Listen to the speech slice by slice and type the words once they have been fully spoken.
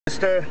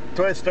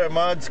Twister,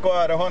 Mod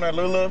Squad,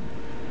 Honolulu.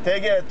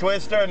 Take it,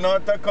 Twister,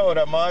 North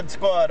Dakota, Mod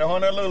Squad,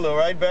 Honolulu.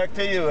 Right back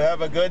to you.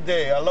 Have a good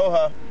day.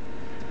 Aloha.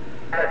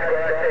 Mod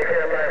Squad, take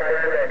care, my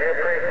friend. I do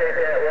appreciate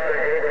that water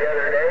gate the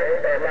other day.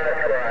 Hey, Mod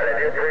Squad, I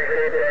do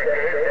appreciate that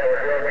gate. That was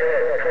real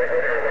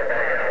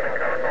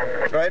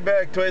good. Right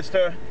back,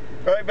 Twister.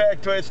 Right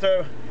back,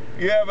 Twister.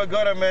 You have a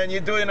good one, man.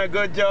 You're doing a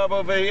good job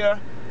over here.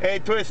 Hey,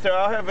 Twister,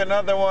 I'll have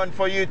another one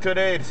for you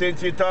today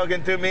since you're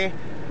talking to me.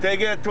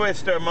 Take it,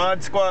 Twister,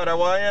 Mod Squad,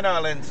 Hawaiian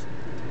Islands.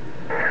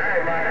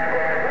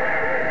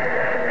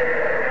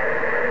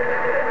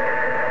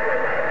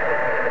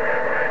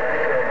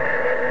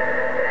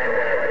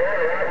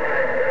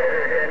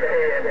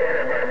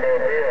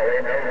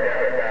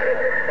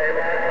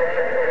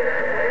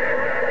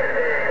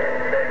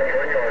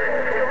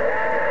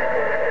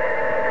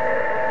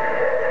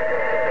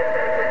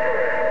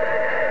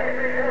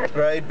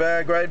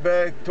 Right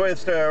back,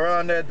 Twister,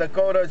 around the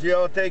Dakotas,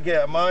 y'all take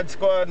care. Mod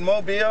Squad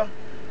Mobile,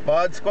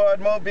 Mod Squad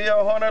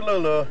Mobile,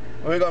 Honolulu.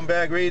 We're gonna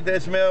back read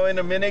this mail in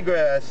the mini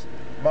grass.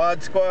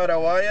 Mod Squad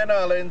Hawaiian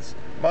Islands,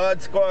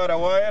 Mod Squad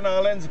Hawaiian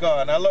Islands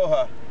gone.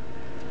 Aloha.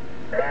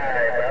 Bye,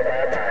 bye-bye.